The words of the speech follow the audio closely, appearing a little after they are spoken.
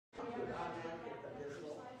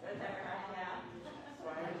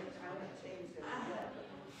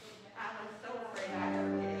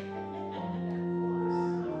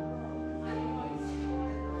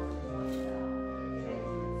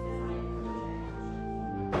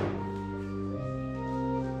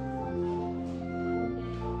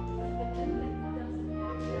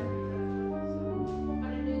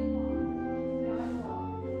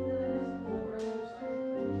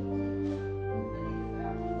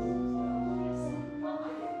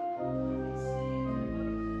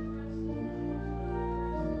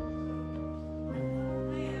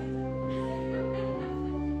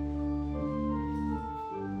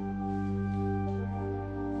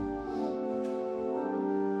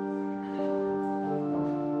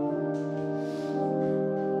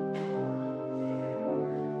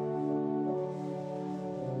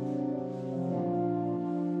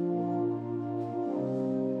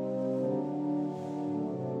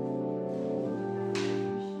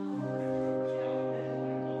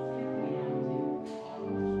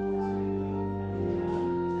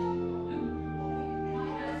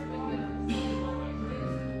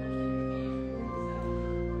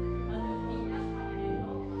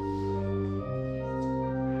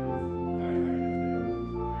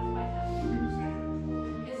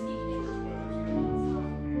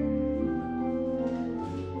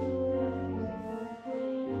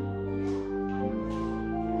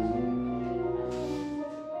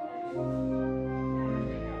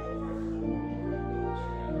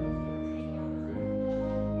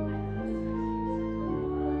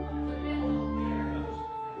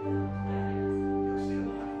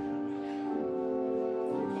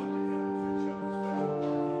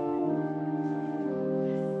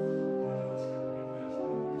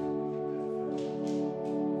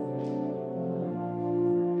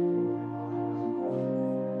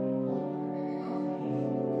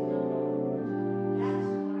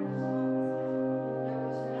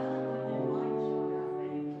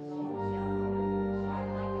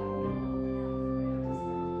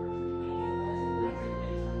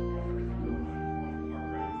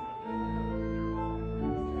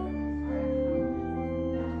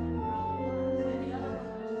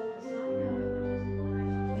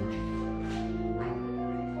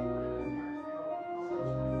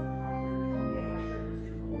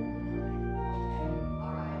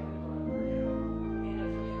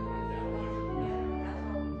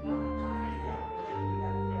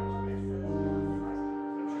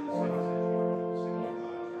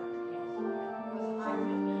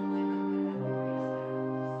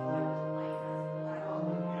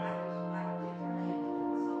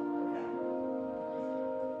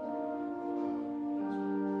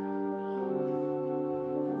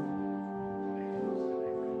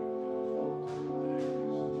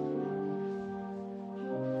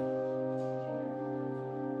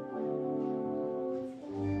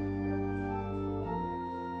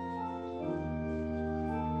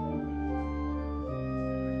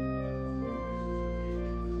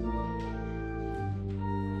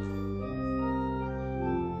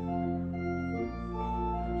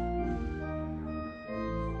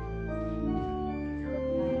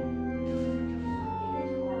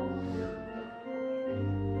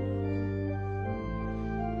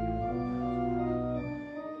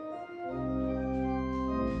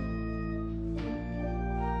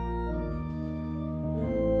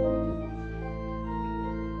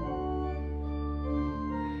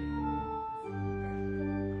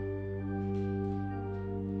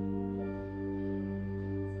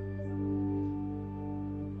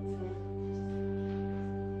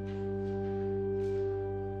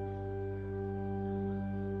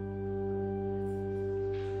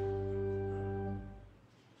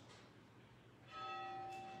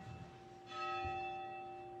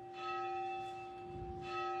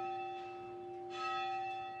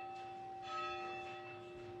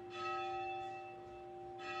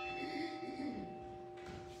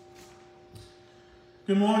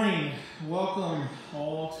Good morning. Welcome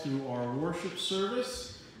all to our worship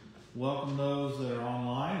service. Welcome those that are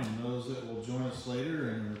online and those that will join us later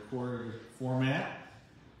in a recorded format.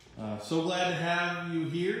 So glad to have you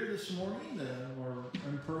here this morning, or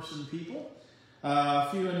in-person people.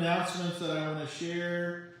 A few announcements that I want to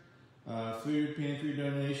share. Food pantry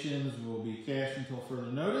donations will be cash until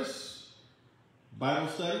further notice. Bible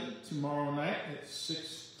study tomorrow night at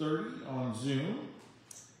 6:30 on Zoom.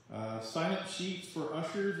 Sign-up sheets for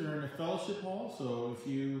ushers are in the fellowship hall, so if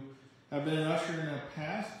you have been an usher in the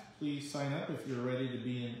past, please sign up if you're ready to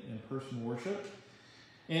be in in-person worship.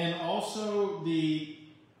 And also, the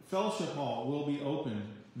fellowship hall will be open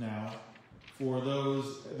now for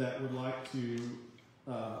those that would like to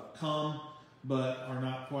come but are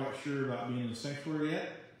not quite sure about being in the sanctuary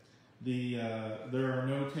yet. There are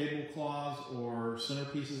no tablecloths or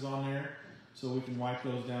centerpieces on there, so we can wipe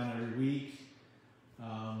those down every week.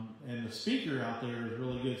 And the speaker out there is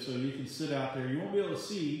really good, so you can sit out there. You won't be able to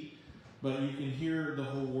see, but you can hear the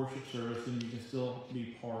whole worship service, and you can still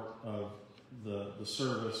be part of the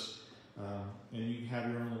service, and you can have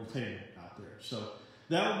your own little table out there. So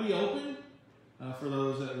that will be open for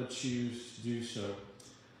those that would choose to do so.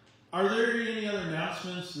 Are there any other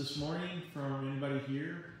announcements this morning from anybody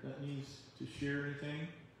here that needs to share anything?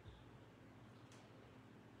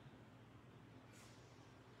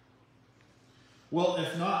 Well,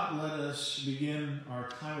 if not, let us begin our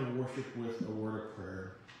time of worship with a word of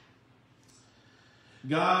prayer.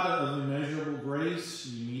 God of immeasurable grace,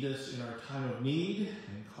 you meet us in our time of need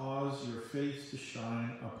and cause your face to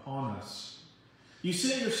shine upon us. You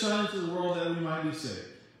sent your Son into the world that we might be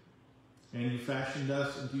saved, and you fashioned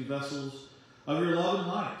us into vessels of your love and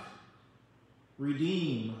light.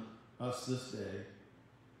 Redeem us this day,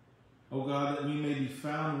 O God, that we may be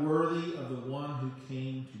found worthy of the one who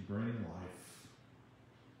came to bring life.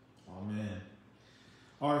 Amen.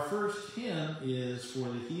 Our first hymn is for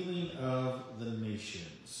the healing of the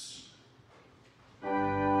nations.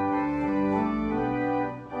 Lord,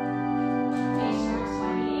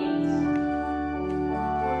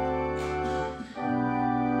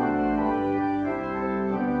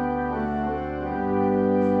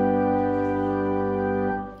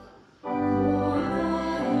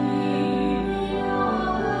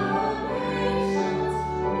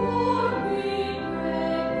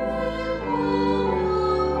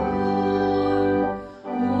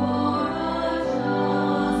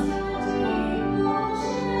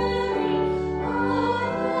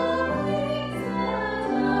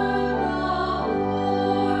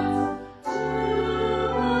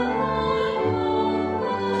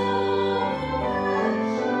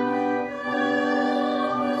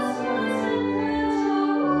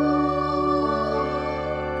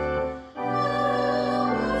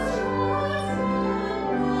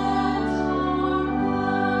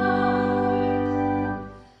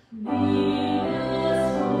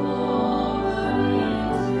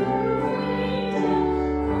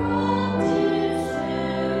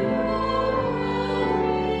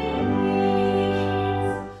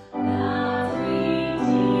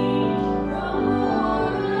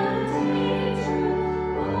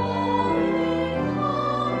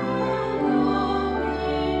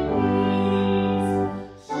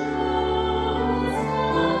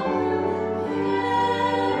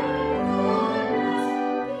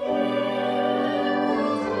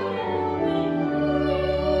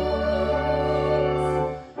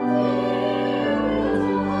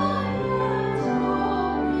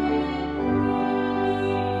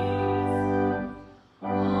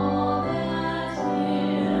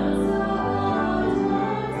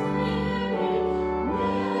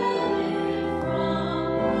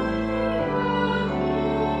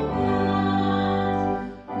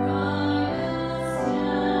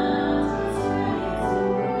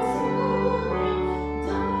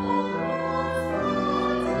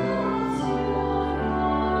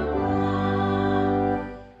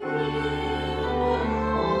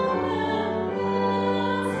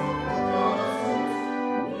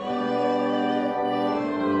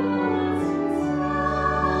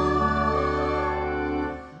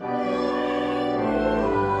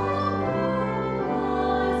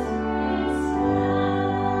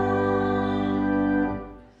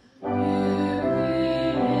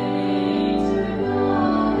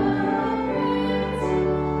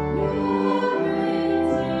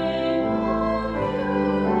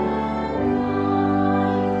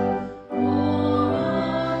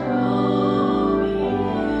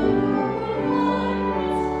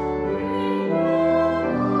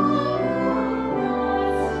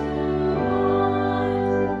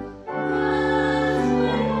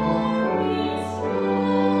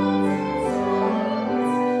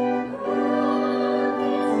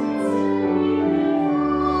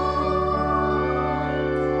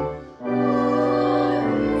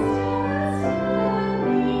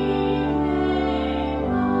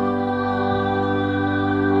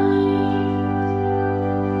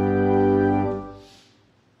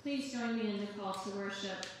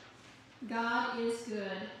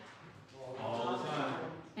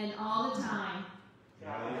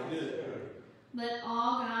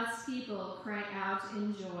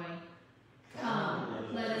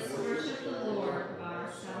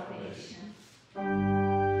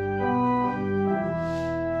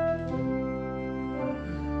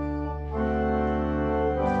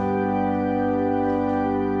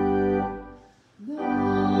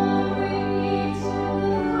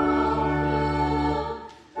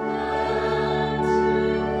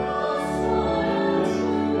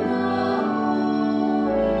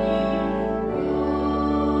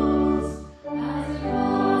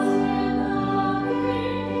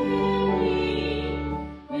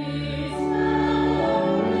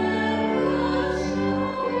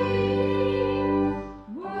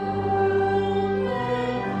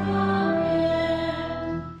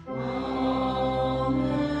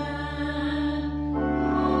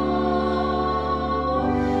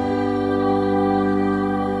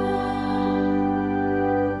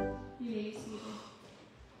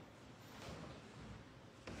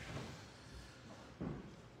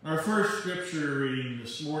 scripture reading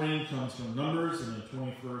this morning comes from Numbers in the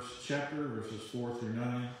 21st chapter, verses 4 through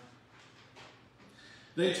 9.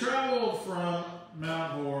 They traveled from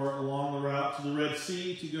Mount Hor along the route to the Red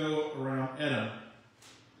Sea to go around Edom.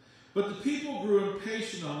 But the people grew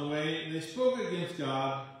impatient on the way, and they spoke against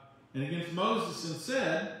God and against Moses and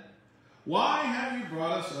said, "Why have you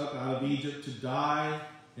brought us up out of Egypt to die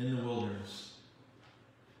in the wilderness?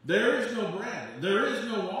 There is no bread, there is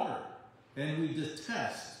no water, and we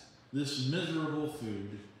detest this miserable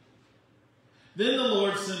food." Then the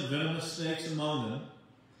Lord sent venomous snakes among them.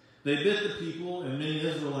 They bit the people, and many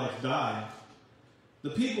Israelites died.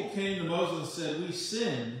 The people came to Moses and said, "We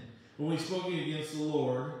sinned when we spoke against the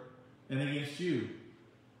Lord and against you.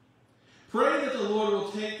 Pray that the Lord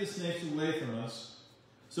will take the snakes away from us."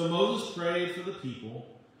 So Moses prayed for the people.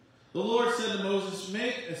 The Lord said to Moses,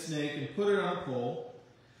 "Make a snake and put it on a pole.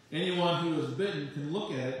 Anyone who is bitten can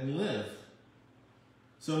look at it and live."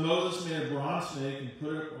 So Moses made a bronze snake and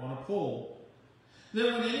put it on a pole.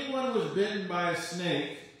 Then when anyone was bitten by a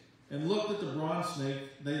snake and looked at the bronze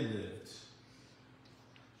snake, they lived.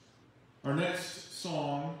 Our next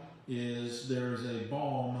song is "There is a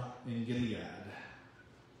Balm in Gilead."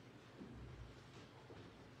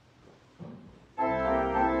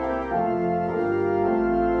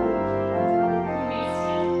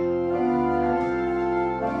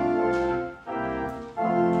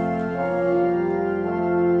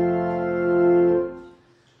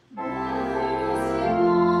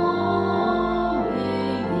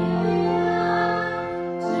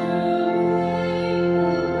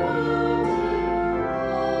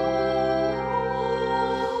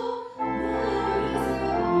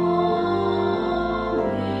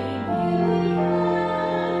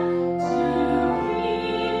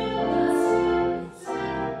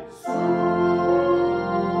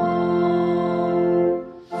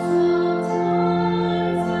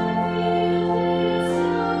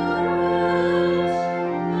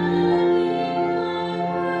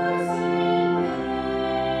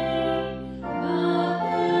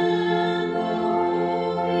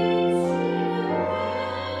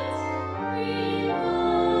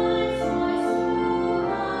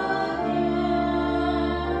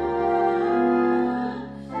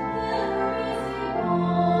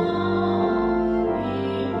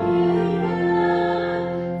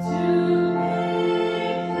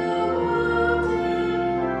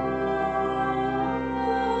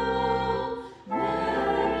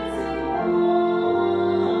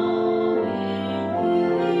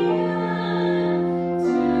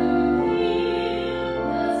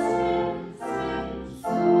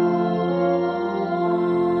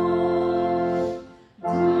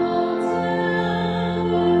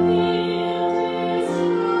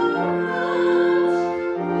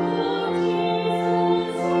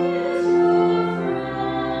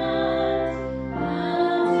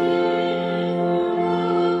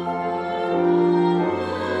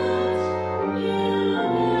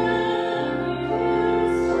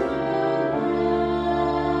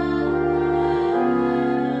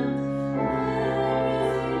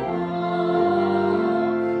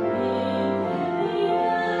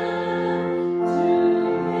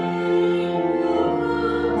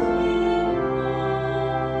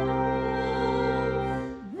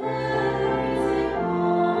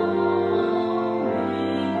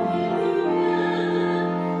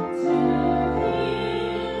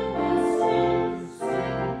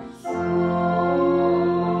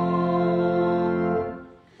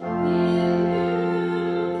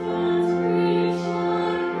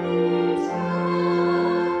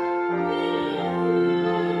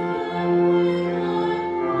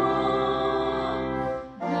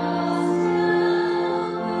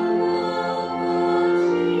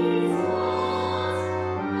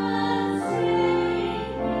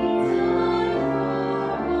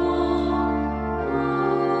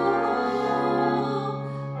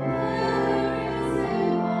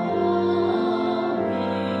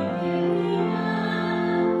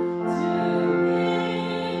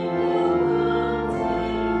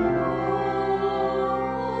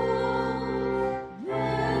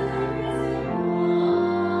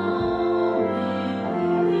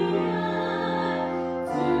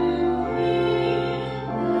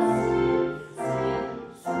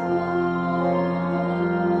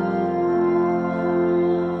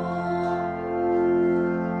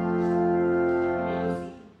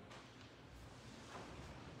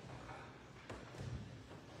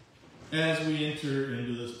 As we enter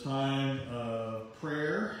into this time of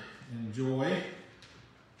prayer and joy,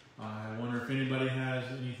 I wonder if anybody has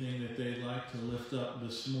anything that they'd like to lift up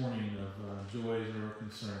this morning of joys or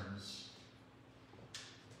concerns.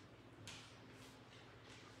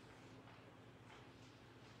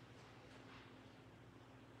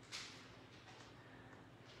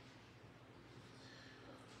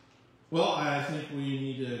 Well, I think we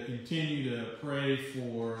need to continue to pray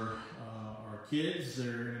for our kids.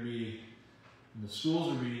 They're going to be, the schools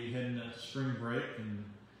will be heading to spring break in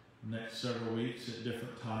the next several weeks at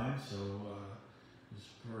different times. So just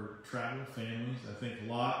for travel families, I think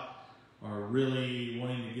a lot are really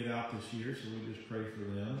wanting to get out this year, so we just pray for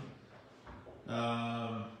them.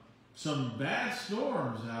 Some bad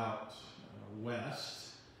storms out west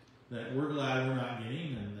that we're glad we're not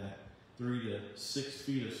getting, and that 3 to 6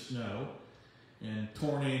 feet of snow, and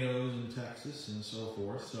tornadoes in Texas and so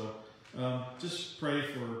forth. So just pray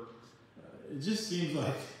for, it just seems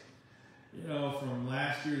like, from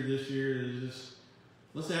last year to this year,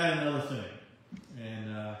 let's add another thing.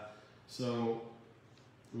 And so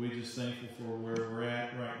we're just thankful for where we're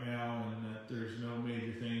at right now, and that there's no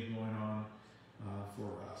major things going on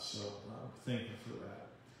for us. So thankful for that.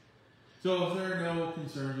 So if there are no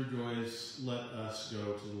concerns or joys, let us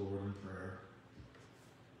go to the Lord in prayer.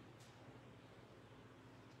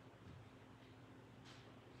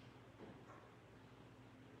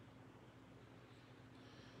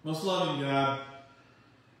 Most loving God,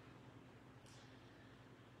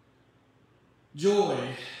 joy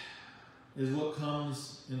is what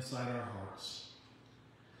comes inside our hearts.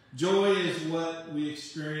 Joy is what we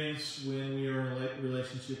experience when we are in a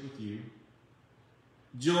relationship with you.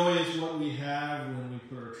 Joy is what we have when we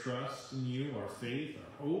put our trust in you, our faith,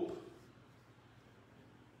 our hope.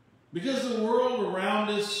 Because the world around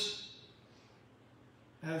us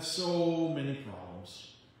has so many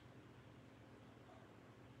problems.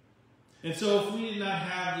 And so if we did not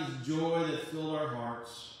have this joy that filled our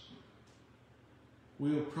hearts, we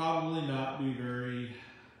would probably not be very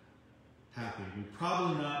happy. We'd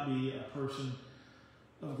probably not be a person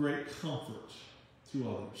of great comfort to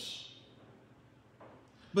others.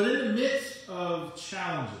 But in the midst of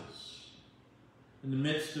challenges, in the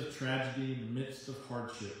midst of tragedy, in the midst of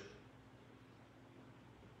hardship,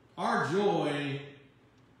 our joy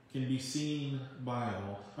can be seen by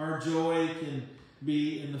all. Our joy can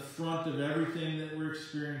be in the front of everything that we're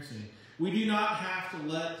experiencing. We do not have to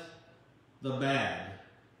let the bad,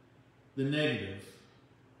 the negative,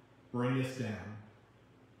 bring us down.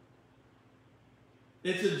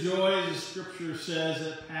 It's a joy, as the scripture says,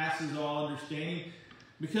 that passes all understanding.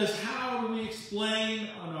 Because how do we explain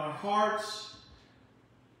on our hearts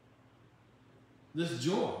this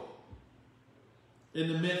joy in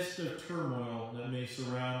the midst of turmoil that may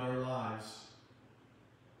surround our lives?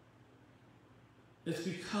 It's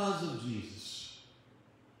because of Jesus.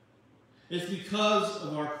 It's because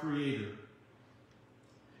of our Creator.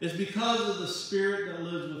 It's because of the Spirit that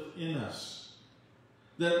lives within us,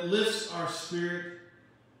 that lifts our spirit,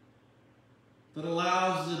 that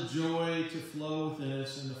allows the joy to flow within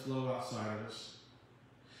us and to flow outside of us.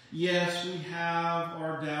 Yes, we have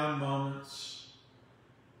our down moments.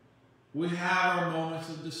 We have our moments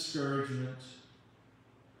of discouragement.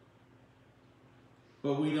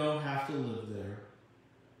 But we don't have to live there.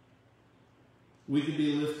 We can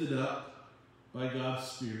be lifted up by God's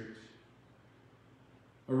Spirit.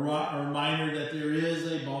 A reminder that there is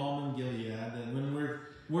a balm in Gilead, that when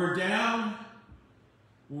we're down,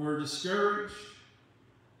 when we're discouraged,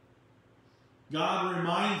 God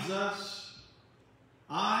reminds us,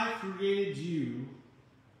 I created you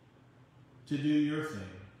to do your thing.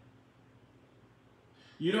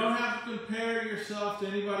 You don't have to compare yourself to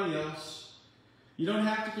anybody else. You don't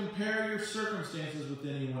have to compare your circumstances with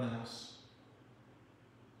anyone else.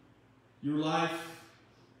 Your life,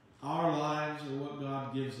 our lives, are what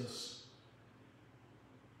God gives us.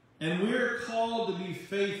 And we're called to be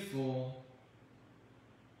faithful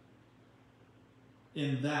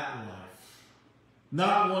in that life.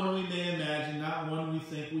 Not one we may imagine, not one we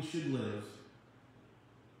think we should live,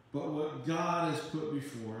 but what God has put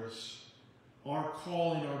before us. Our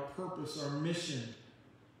calling, our purpose, our mission.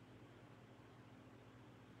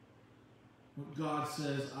 What God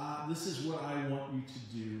says, this is what I want you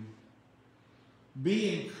to do.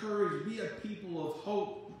 Be encouraged. Be a people of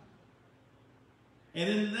hope. And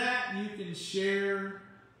in that you can share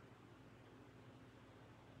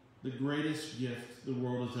the greatest gift the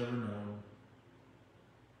world has ever known.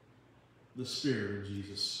 The Spirit of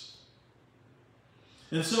Jesus.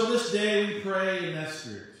 And so this day we pray in that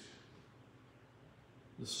Spirit.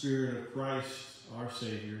 The Spirit of Christ, our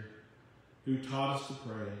Savior, who taught us to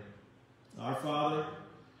pray. Our Father,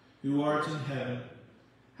 who art in heaven,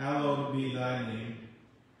 hallowed be thy name.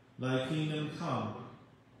 Thy kingdom come.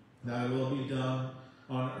 Thy will be done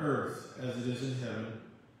on earth as it is in heaven.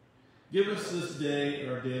 Give us this day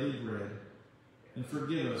our daily bread, and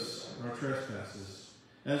forgive us our trespasses,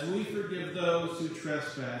 as we forgive those who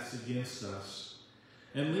trespass against us.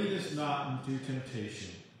 And lead us not into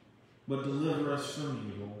temptation, but deliver us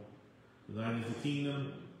from evil. For thine is the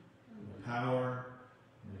kingdom, and the power,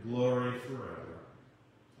 and the glory forever.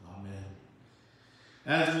 Amen.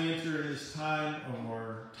 As we enter this time of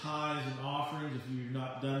our tithes and offerings, if you've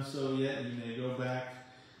not done so yet, you may go back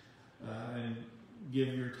and give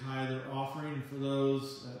your tithe or offering. For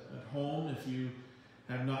those at home, if you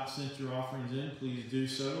have not sent your offerings in, please do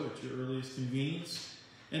so at your earliest convenience.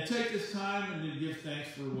 And take this time and to give thanks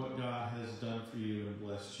for what God has done for you and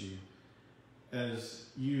blessed you, as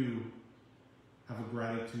you have a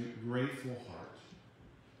grateful heart,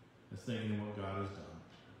 as thinking of what God has done.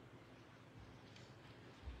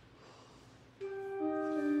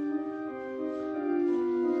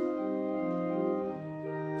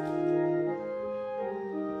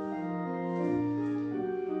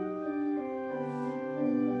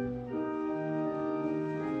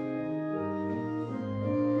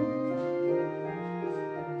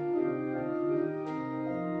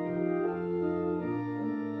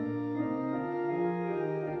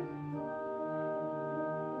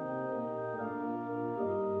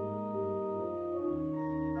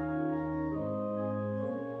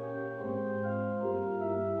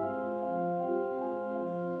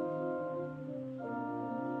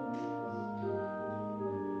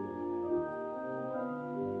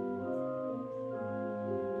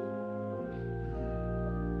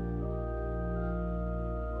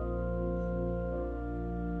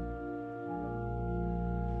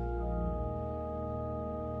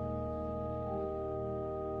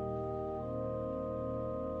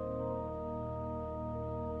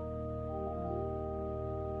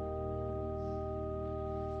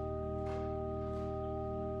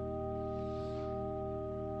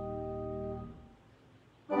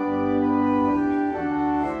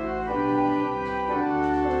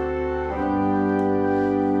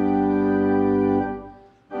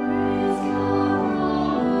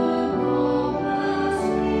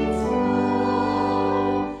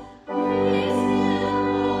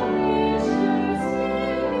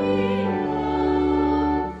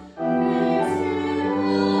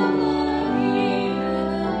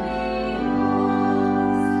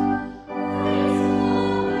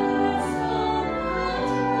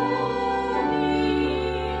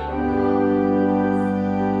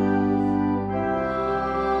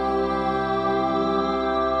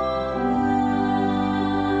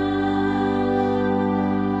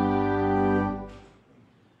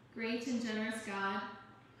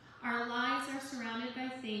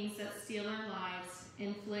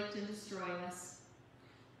 inflict and destroy us.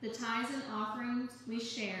 The tithes and offerings we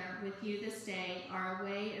share with you this day are a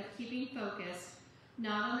way of keeping focused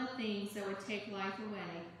not on the things that would take life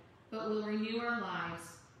away, but will renew our lives: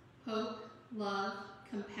 hope, love,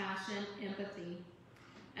 compassion, empathy.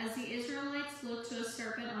 As the Israelites looked to a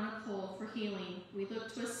serpent on a pole for healing, we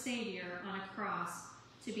look to a Savior on a cross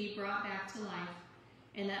to be brought back to life.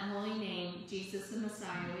 In that holy name, Jesus the Messiah,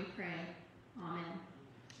 we pray. Amen.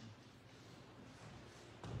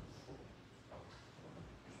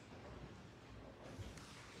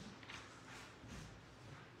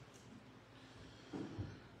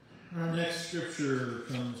 Our next scripture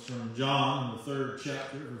comes from John, the 3rd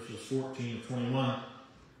chapter, verses 14 to 21.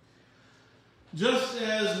 Just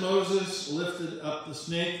as Moses lifted up the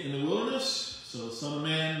snake in the wilderness, so the Son of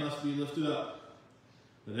Man must be lifted up,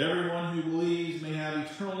 that everyone who believes may have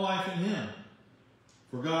eternal life in him.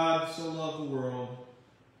 For God so loved the world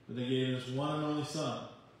that he gave his one and only Son,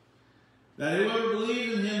 that whoever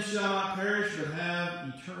believes in him shall not perish but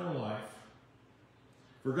have eternal life.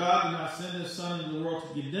 For God did not send his Son into the world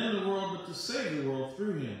to condemn the world, but to save the world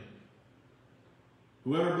through him.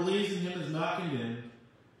 Whoever believes in him is not condemned,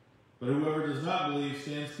 but whoever does not believe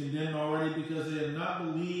stands condemned already, because they have not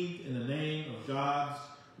believed in the name of God's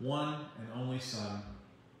one and only Son.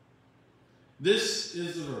 This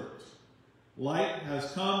is the verdict. Light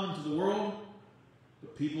has come into the world,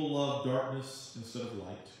 but people love darkness instead of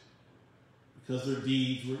light, because their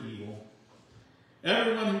deeds were evil.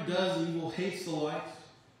 Everyone who does evil hates the light,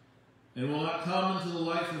 and will not come into the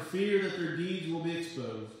light for fear that their deeds will be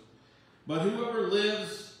exposed. But whoever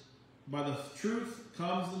lives by the truth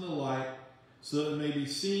comes into the light, so that it may be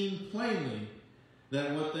seen plainly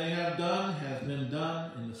that what they have done has been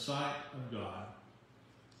done in the sight of God.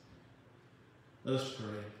 Let us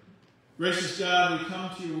pray. Gracious God, we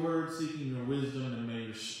come to your word seeking your wisdom, and may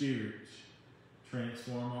your Spirit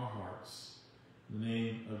transform our hearts. In the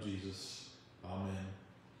name of Jesus, amen.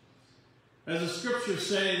 As the scriptures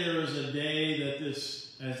say, there is a day that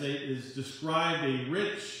is described, a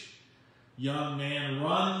rich young man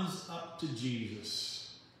runs up to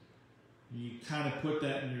Jesus. You kind of put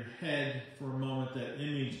that in your head for a moment, that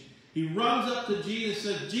image. He runs up to Jesus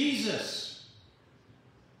and says, Jesus,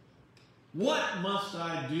 what must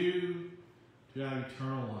I do to have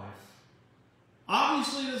eternal life?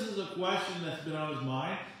 Obviously, this is a question that's been on his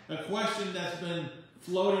mind, a question that's been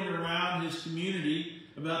floating around his community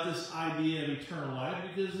about this idea of eternal life,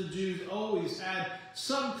 because the Jews always had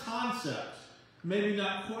some concept, maybe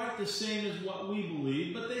not quite the same as what we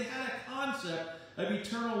believe, but they had a concept of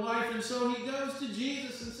eternal life. And so he goes to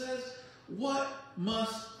Jesus and says, what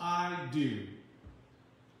must I do?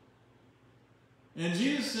 And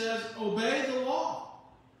Jesus says, obey the law.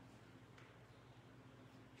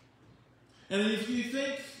 And if you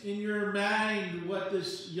think in your mind what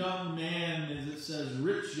this young man, as it says,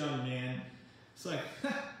 rich young man, it's like,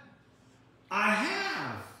 I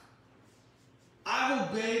have. I've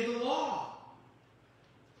obeyed the law.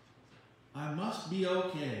 I must be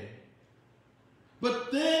okay.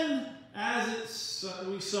 But then, as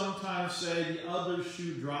we sometimes say, the other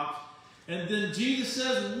shoe drops. And then Jesus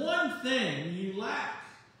says, one thing you lack.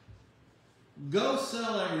 Go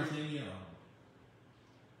sell everything you own.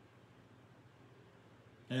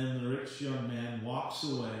 And the rich young man walks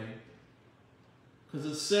away, because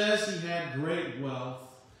it says he had great wealth.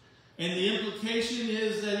 And the implication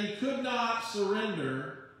is that he could not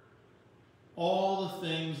surrender all the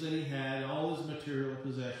things that he had, all his material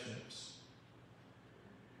possessions.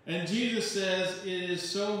 And Jesus says it is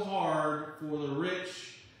so hard for the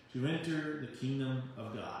rich to enter the kingdom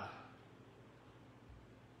of God.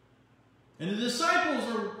 And the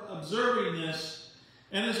disciples are observing this.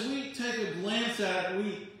 And as we take a glance at it,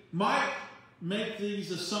 we might make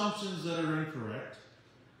these assumptions that are incorrect.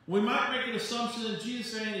 We might make an assumption that Jesus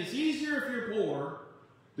is saying it's easier if you're poor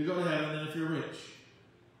to go to heaven than if you're rich.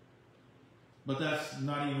 But that's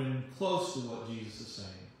not even close to what Jesus is saying.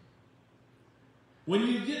 When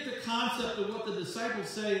you get the concept of what the disciples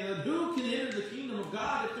say, that who can enter the kingdom of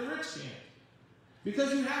God if the rich can't?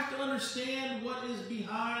 Because you have to understand what is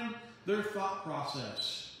behind their thought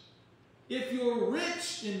process. If you're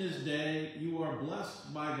rich in this day, you are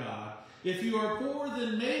blessed by God. If you are poor,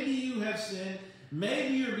 then maybe you have sinned.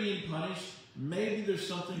 Maybe you're being punished. Maybe there's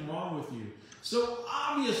something wrong with you. So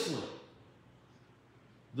obviously,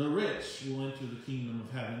 the rich will enter the kingdom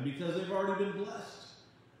of heaven because they've already been blessed.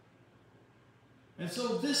 And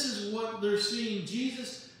so this is what they're seeing.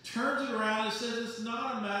 Jesus turns it around and says it's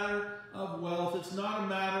not a matter of wealth. It's not a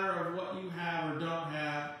matter of what you have or don't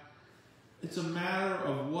have. It's a matter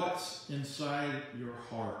of what's inside your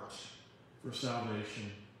heart for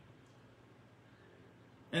salvation.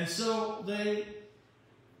 And so they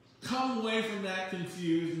come away from that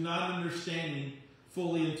confused, not understanding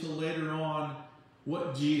fully until later on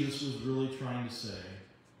what Jesus was really trying to say.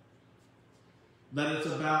 That it's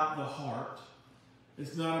about the heart.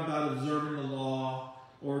 It's not about observing the law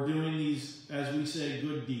or doing these, as we say,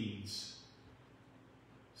 good deeds.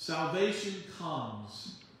 Salvation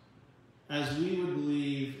comes, as we would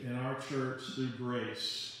believe in our church, through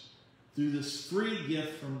grace, through this free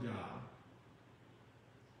gift from God.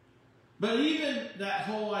 But even that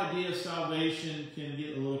whole idea of salvation can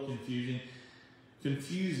get a little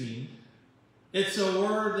confusing. It's a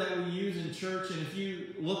word that we use in church, and if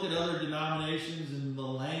you look at other denominations and the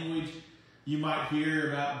language, you might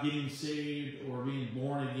hear about getting saved or being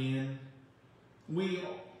born again.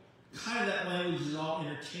 That language is all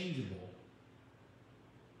interchangeable.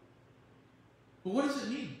 But what does it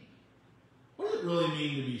mean? What does it really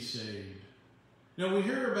mean to be saved? We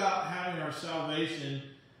hear about having our salvation,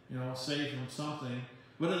 saved from something.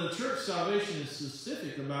 But in the church, salvation is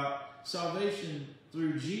specific about salvation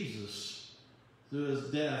through Jesus, through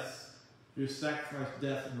his death, through his sacrifice,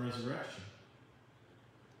 death, and resurrection.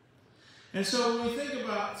 And so when we think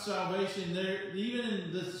about salvation, even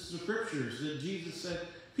in the scriptures that Jesus said,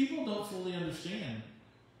 people don't fully understand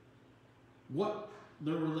what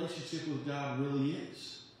their relationship with God really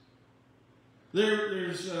is.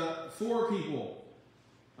 There's 4 people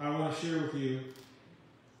I want to share with you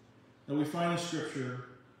that we find in Scripture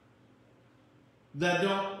that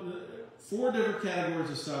 4 different categories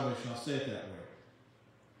of salvation. I'll say it that way.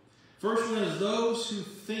 First one is those who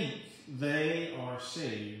think they are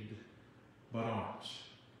saved but aren't.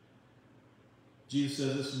 Jesus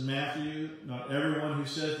says this in Matthew, not everyone who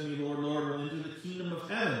says to me, Lord, Lord, will enter the kingdom of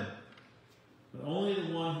heaven, but only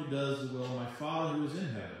the one who does the will of my Father who is in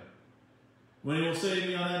heaven. When he will say to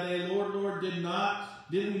me on that day, Lord, Lord, did we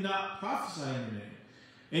not prophesy in your name?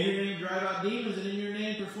 In your name drive out demons, and in your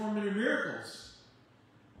name perform many miracles?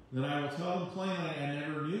 Then I will tell them plainly, I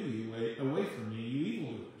never knew you. Away from me, you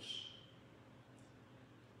evildoers.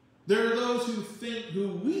 There are those who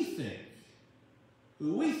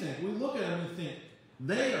we look at them and think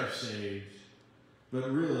they are saved, but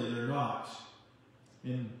really they're not.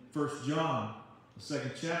 In 1 John, the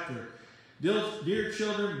 2nd chapter, dear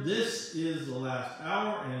children, this is the last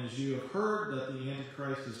hour, and as you have heard that the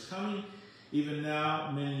Antichrist is coming, even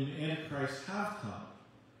now many Antichrists have come.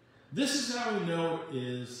 This is how we know it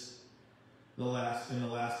is in the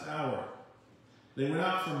last hour. They went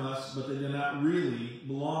out from us, but they did not really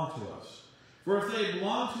belong to us. For if they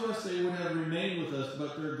belonged to us, they would have remained with us,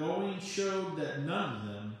 but their going showed that none of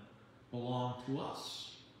them belonged to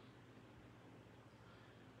us.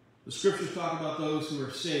 The scriptures talk about those who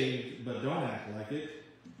are saved, but don't act like it.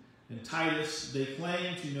 In Titus, they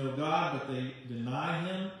claim to know God, but they deny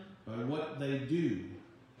him by what they do.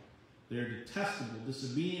 They're detestable,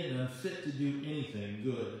 disobedient, and unfit to do anything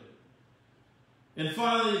good. And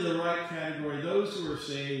finally, the right category, those who are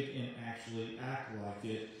saved and actually act like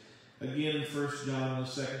it. Again, in 1 John, the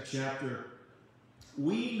 2nd chapter,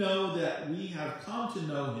 we know that we have come to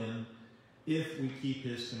know him if we keep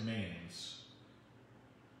his commands.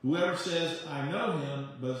 Whoever says, I know him,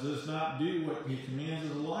 but does not do what he commands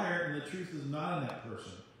is a liar, and the truth is not in that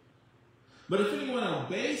person. But if anyone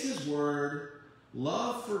obeys his word,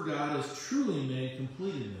 love for God is truly made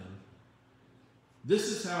complete in them. This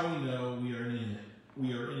is how we know we are in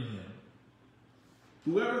him.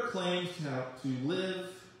 Whoever claims to live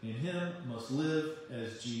in him must live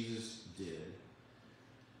as Jesus did.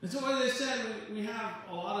 And so, as I said, we have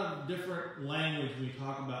a lot of different language when we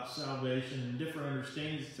talk about salvation and different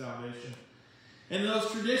understandings of salvation. And those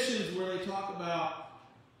traditions where they talk about,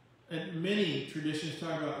 and many traditions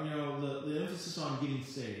talk about, the emphasis on getting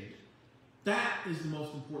saved. That is the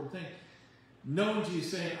most important thing. Knowing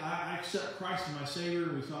Jesus, saying, I accept Christ as my Savior,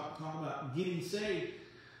 and we talk about getting saved.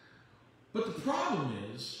 But the problem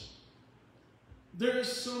is, there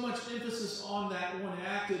is so much emphasis on that one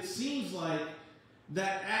act, it seems like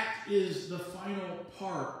that act is the final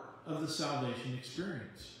part of the salvation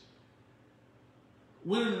experience.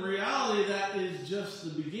 When in reality, that is just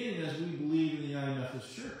the beginning, as we believe in the United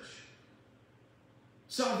Methodist Church.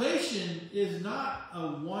 Salvation is not a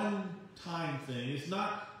one-time thing. It's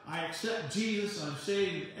not, I accept Jesus, I'm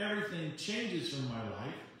saved, everything changes from my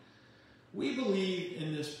life. We believe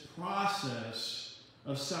in this process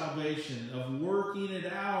of salvation, of working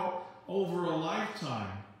it out over a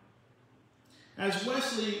lifetime. As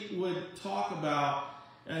Wesley would talk about,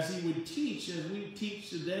 as he would teach, as we teach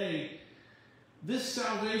today, this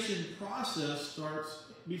salvation process starts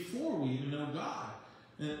before we even know God.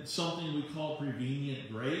 And it's something we call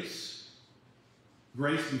prevenient grace.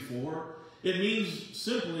 Grace before. It means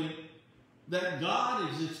simply that God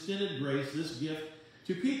has extended grace, this gift,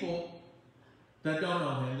 to people that don't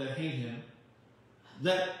know him, that hate him,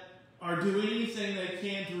 that are doing anything they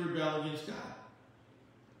can to rebel against God.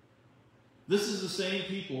 This is the same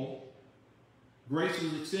people grace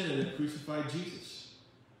was extended that crucified Jesus.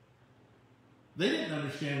 They didn't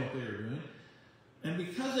understand what they were doing. And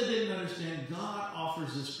because they didn't understand, God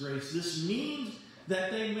offers this grace. This means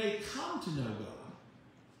that they may come to know God.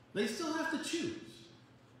 They still have to choose.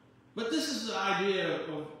 But this is the idea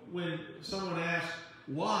of when someone asks,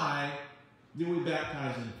 why do we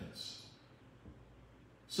baptize infants?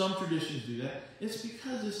 Some traditions do that. It's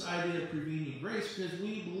because this idea of prevenient grace, because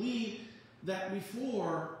we believe that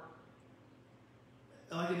before,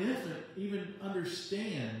 like an infant even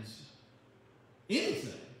understands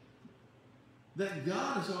anything, that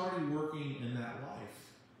God is already working in that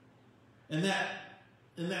life. And that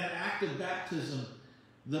in that act of baptism,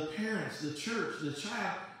 the parents, the church, the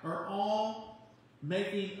child are all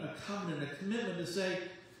making a covenant, a commitment to say,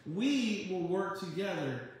 we will work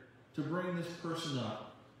together to bring this person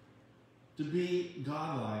up, to be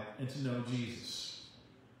godlike and to know Jesus.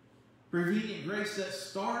 Prevenient grace, that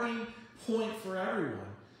starting point for everyone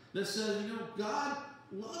that says, God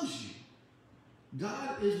loves you.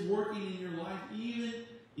 God is working in your life even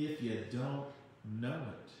if you don't know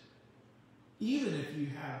it. Even if you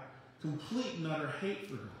have complete and utter hate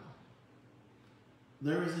for God.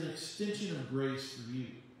 There is an extension of grace for you.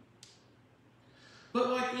 But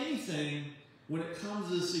like anything, when it comes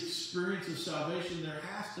to this experience of salvation, there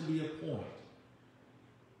has to be a point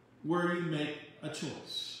where you make a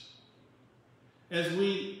choice. As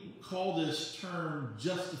we call this term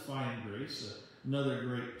justifying grace, another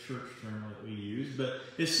great church term that we use, but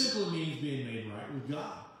it simply means being made right with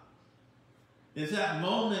God. It's that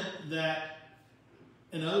moment that,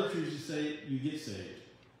 in other churches say, you get saved.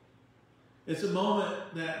 It's a moment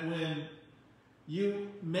that when you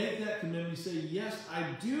make that commitment, you say, yes, I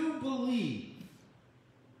do believe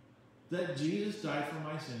that Jesus died for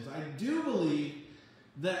my sins. I do believe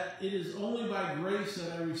that it is only by grace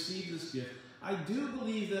that I receive this gift. I do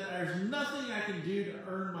believe that there's nothing I can do to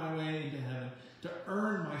earn my way into heaven, to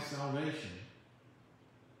earn my salvation.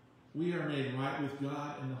 We are made right with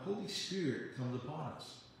God, and the Holy Spirit comes upon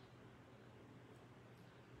us.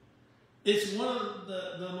 It's one of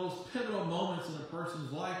the most pivotal moments in a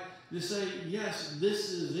person's life to say, yes,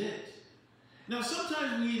 this is it. Now,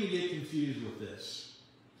 sometimes we even get confused with this.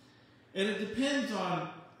 And it depends on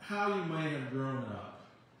how you might have grown up,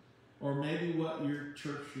 or maybe what your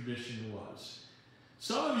church tradition was.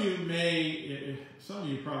 Some of you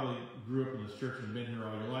probably grew up in this church and been here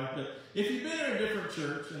all your life, but if you've been in a different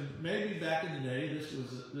church, and maybe back in the day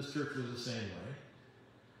this church was the same way,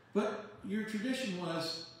 but your tradition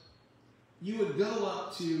was you would go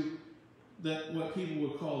up to what people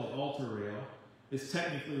would call the altar rail. It's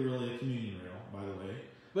technically really a communion rail, by the way.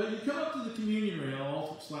 But you come up to the communion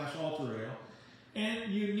rail, /altar rail,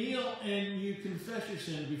 and you kneel and you confess your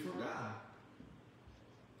sins before God.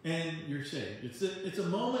 And you're saved. It's a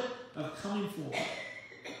moment of coming forward.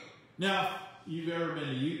 Now, if you've ever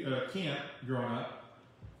been to camp growing up,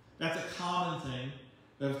 that's a common thing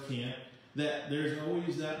of camp, that there's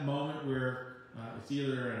always that moment where it's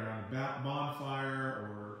either around a bonfire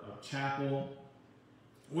or a chapel,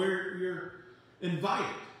 where you're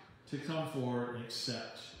invited to come forward and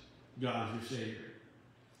accept God as your Savior.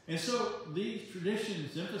 And so these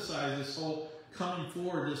traditions emphasize this whole coming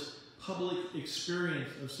forward, this public experience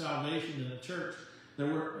of salvation in the church, that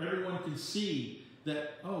where everyone can see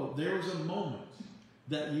that, oh, there was a moment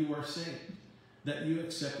that you are saved, that you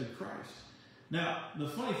accepted Christ. Now, the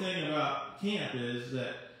funny thing about camp is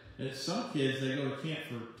that some kids, they go to camp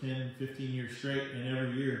for 10, 15 years straight, and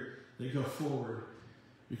every year they go forward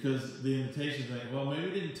because the invitation's like, well, maybe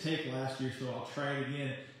it didn't take last year, so I'll try it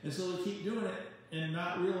again. And so they keep doing it and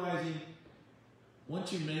not realizing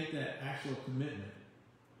once you make that actual commitment,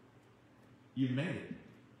 you've made it.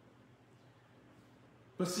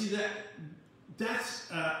 But see,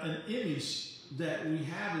 that's an image that we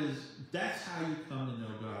have, is that's how you come to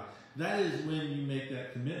know God. That is when you make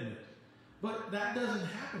that commitment. But that doesn't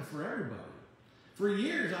happen for everybody. For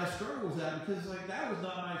years, I struggled with that because that was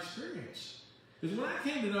not my experience. Because when I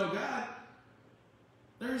came to know God,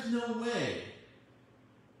 there's no way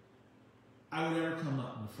I would ever come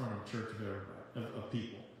up in the front of a church of everybody, of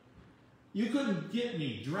people. You couldn't get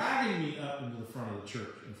me, dragging me up into the front of the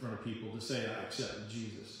church, in front of people, to say I accepted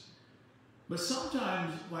Jesus. But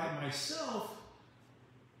sometimes, like myself,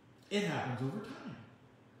 it happens over time.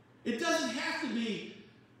 It doesn't have to be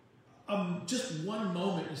just one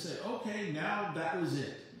moment to say, okay, now that was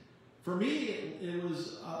it. For me, it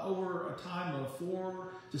was over a time of 4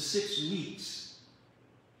 to 6 weeks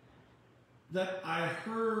that I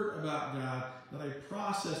heard about God, that I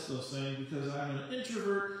processed those things, because I'm an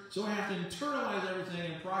introvert, so I have to internalize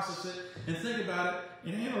everything and process it and think about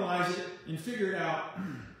it and analyze it and figure it out.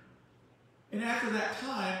 And after that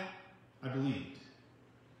time, I believed.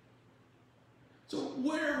 So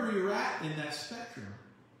wherever you're at in that spectrum,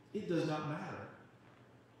 it does not matter.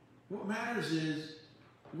 What matters is,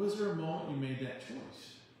 was there a moment you made that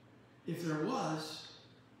choice? If there was,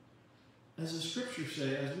 as the scriptures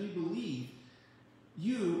say, as we believe,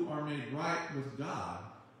 you are made right with God,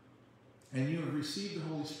 and you have received the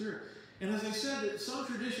Holy Spirit. And as I said, that some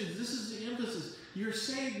traditions, this is the emphasis. You're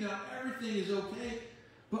saved now, everything is okay.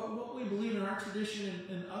 But what we believe in our tradition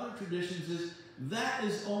and other traditions is that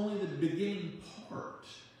is only the beginning part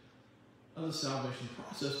of the salvation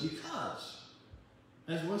process, because,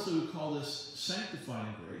 as Wesley would call this,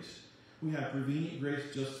 sanctifying grace. We have prevenient grace,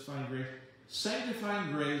 justifying grace.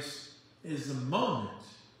 Sanctifying grace is the moment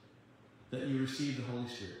that you receive the Holy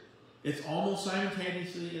Spirit. It's almost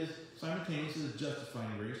simultaneously as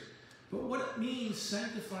justifying grace. But what it means,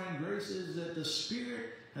 sanctifying grace, is that the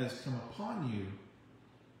Spirit has come upon you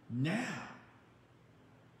now.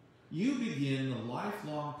 You begin the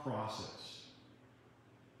lifelong process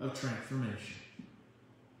of transformation.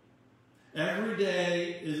 Every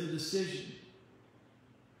day is a decision.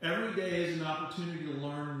 Every day is an opportunity to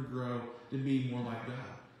learn and grow, to be more like God.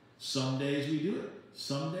 Some days we do it.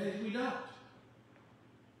 Some days we don't.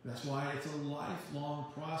 That's why it's a lifelong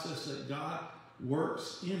process that God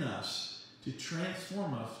works in us to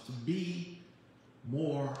transform us to be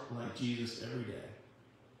more like Jesus every day.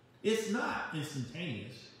 It's not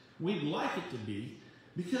instantaneous. We'd like it to be,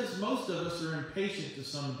 because most of us are impatient to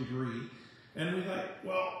some degree, and we're like,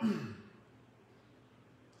 well,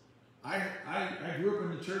 I grew up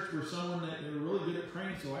in the church where someone that they were really good at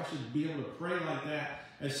praying, so I should be able to pray like that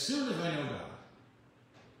as soon as I know God.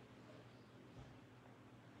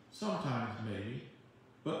 Sometimes maybe,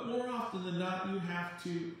 but more often than not, you have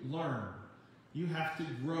to learn. You have to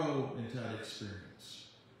grow into that experience.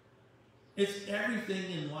 It's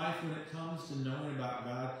everything in life when it comes to knowing about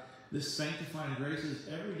God. This sanctifying grace is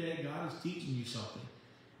every day God is teaching you something,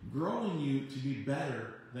 growing you to be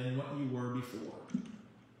better than what you were before.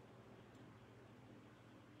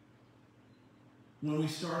 When we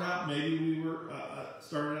start out, maybe we were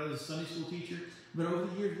started out as a Sunday school teacher, but over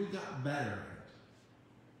the years we got better at it.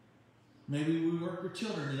 Maybe we worked with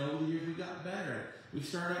children, and over the years we got better at it. We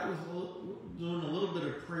started out with doing a little bit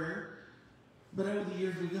of prayer, but over the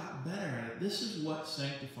years we got better at it. This is what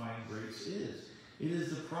sanctifying grace is. It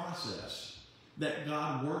is the process that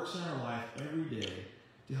God works in our life every day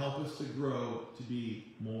to help us to grow to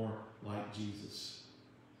be more like Jesus.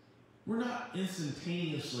 We're not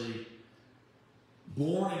instantaneously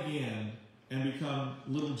born again and become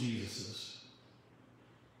little Jesuses.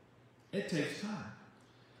 It takes time.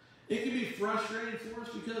 It can be frustrating for us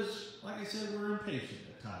because, like I said, we're impatient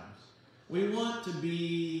at times. We want to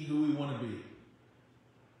be who we want to be.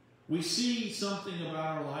 We see something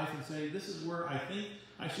about our life and say, this is where I think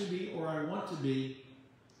I should be or I want to be,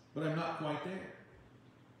 but I'm not quite there.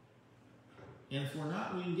 And if we're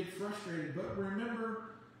not, we can get frustrated. But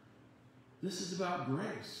remember, this is about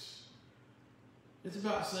grace. It's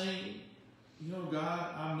about saying, you know,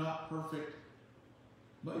 God, I'm not perfect,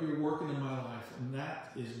 but you're working in my life, and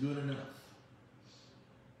that is good enough.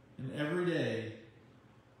 And every day,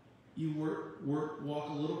 you walk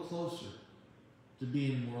a little closer to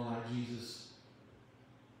being more like Jesus.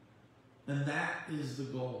 And that is the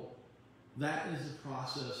goal. That is the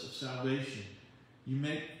process of salvation.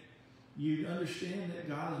 You understand that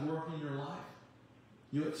God is working in your life.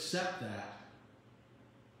 You accept that.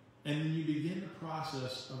 And then you begin the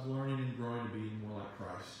process of learning and growing to be more like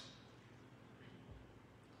Christ.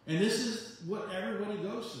 And this is what everybody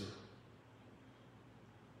goes through.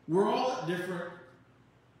 We're all at different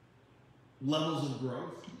levels of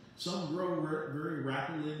growth. Some grow very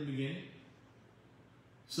rapidly in the beginning.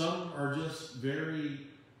 Some are just very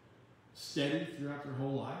steady throughout their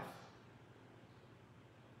whole life.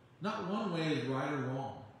 Not one way is right or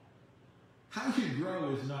wrong. How you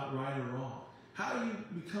grow is not right or wrong. How you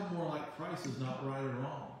become more like Christ is not right or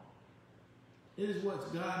wrong. It is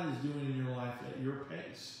what God is doing in your life at your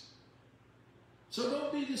pace. So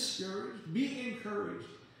don't be discouraged. Be encouraged.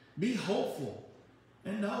 Be hopeful.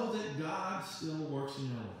 And know that God still works in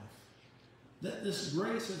your life. That this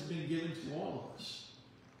grace has been given to all of us.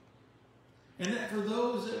 And that for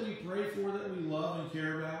those that we pray for, that we love and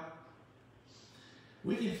care about,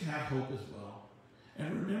 we can have hope as well.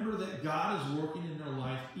 And remember that God is working in their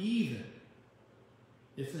life even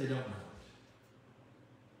if they don't know it.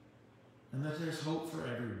 And that there's hope for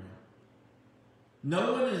everyone.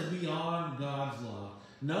 No one is beyond God's love.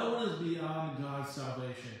 No one is beyond God's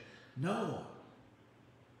salvation. No one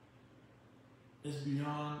is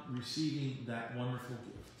beyond receiving that wonderful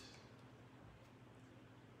gift.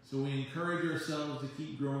 So we encourage ourselves to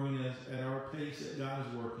keep growing at our pace that God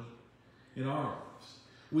is working in our lives.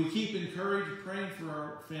 We keep encouraging, praying for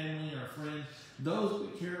our family and our friends, those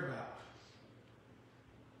that we care about.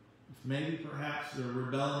 If maybe perhaps they're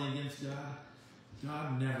rebelling against God,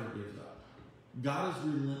 God never gives up. God is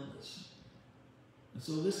relentless. And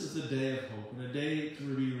so this is a day of hope and a day to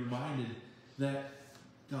be reminded that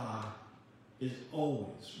God is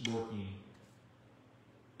always working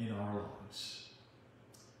in our lives.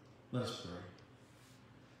 Let us pray.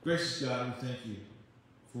 Gracious God, we thank you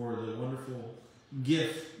for the wonderful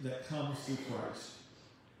gift that comes through Christ,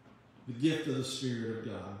 the gift of the Spirit of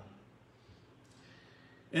God.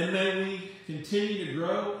 And may we continue to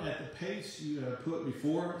grow at the pace you have put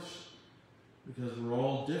before us, because we're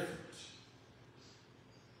all different.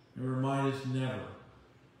 And remind us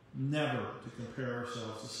never to compare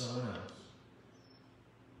ourselves to someone else.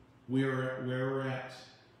 We are at where we're at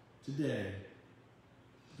today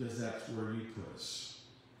because that's where you put us.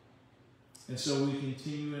 And so we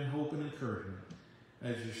continue in hope and encouragement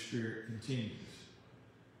as your Spirit continues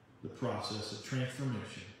the process of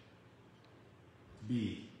transformation to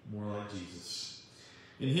be more like Jesus.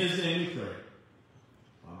 In His name we pray.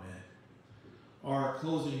 Amen. Our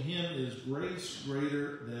closing hymn is Grace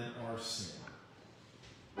Greater Than Our Sin.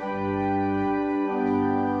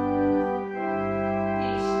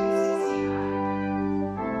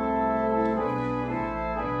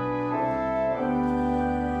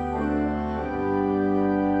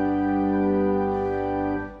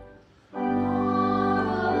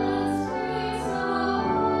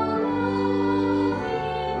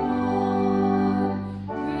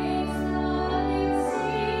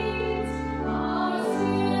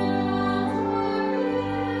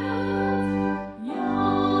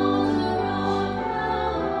 Yeah.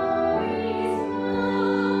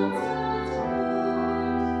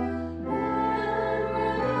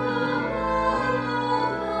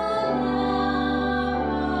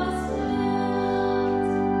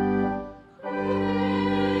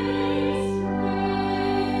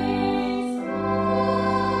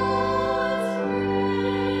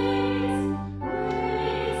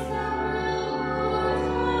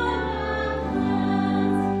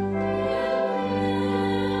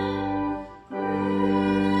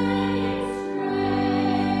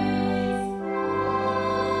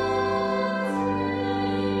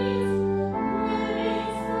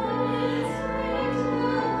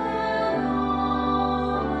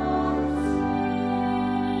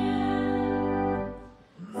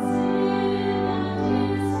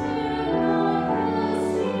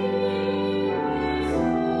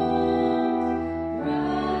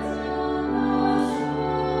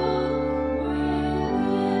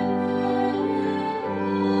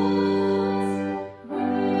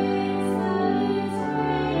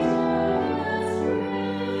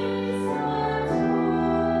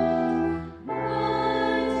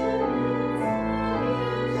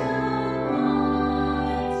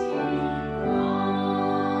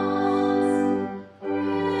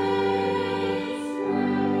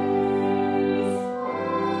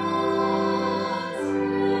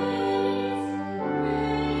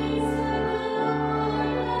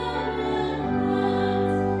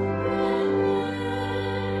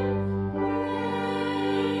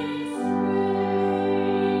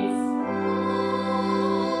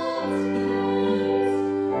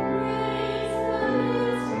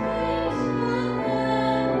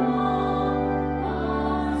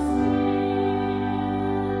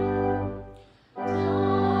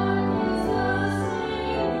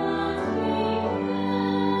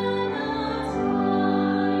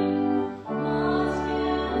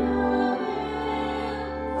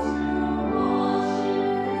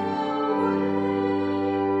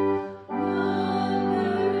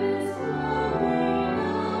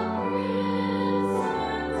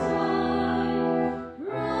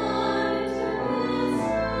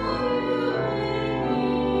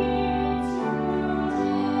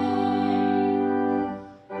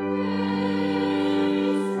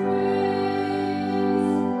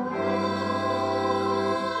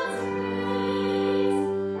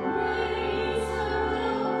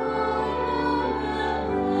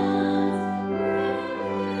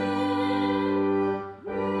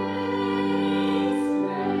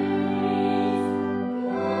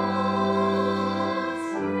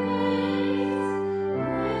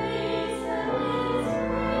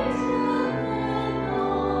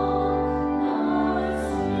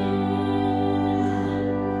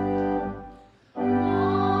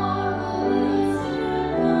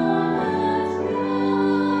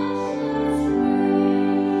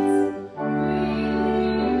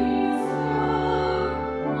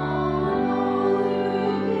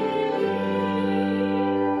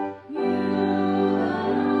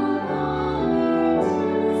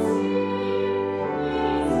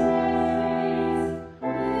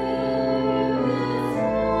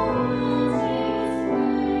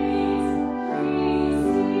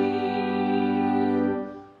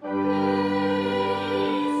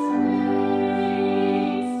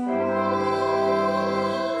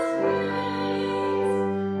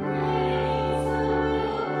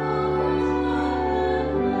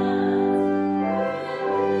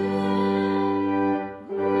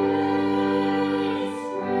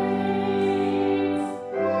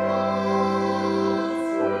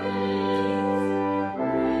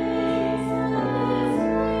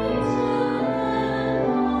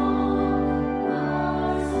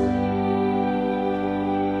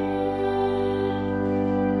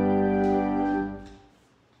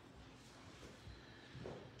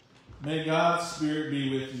 God's Spirit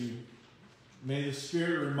be with you. May the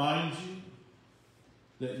Spirit remind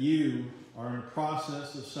you that you are in the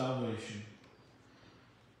process of salvation.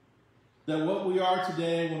 That what we are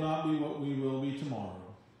today will not be what we will be tomorrow.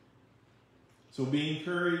 So be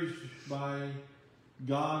encouraged by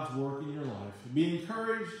God's work in your life. Be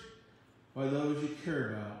encouraged by those you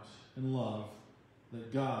care about and love,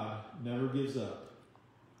 that God never gives up.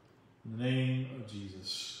 In the name of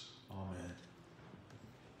Jesus, amen.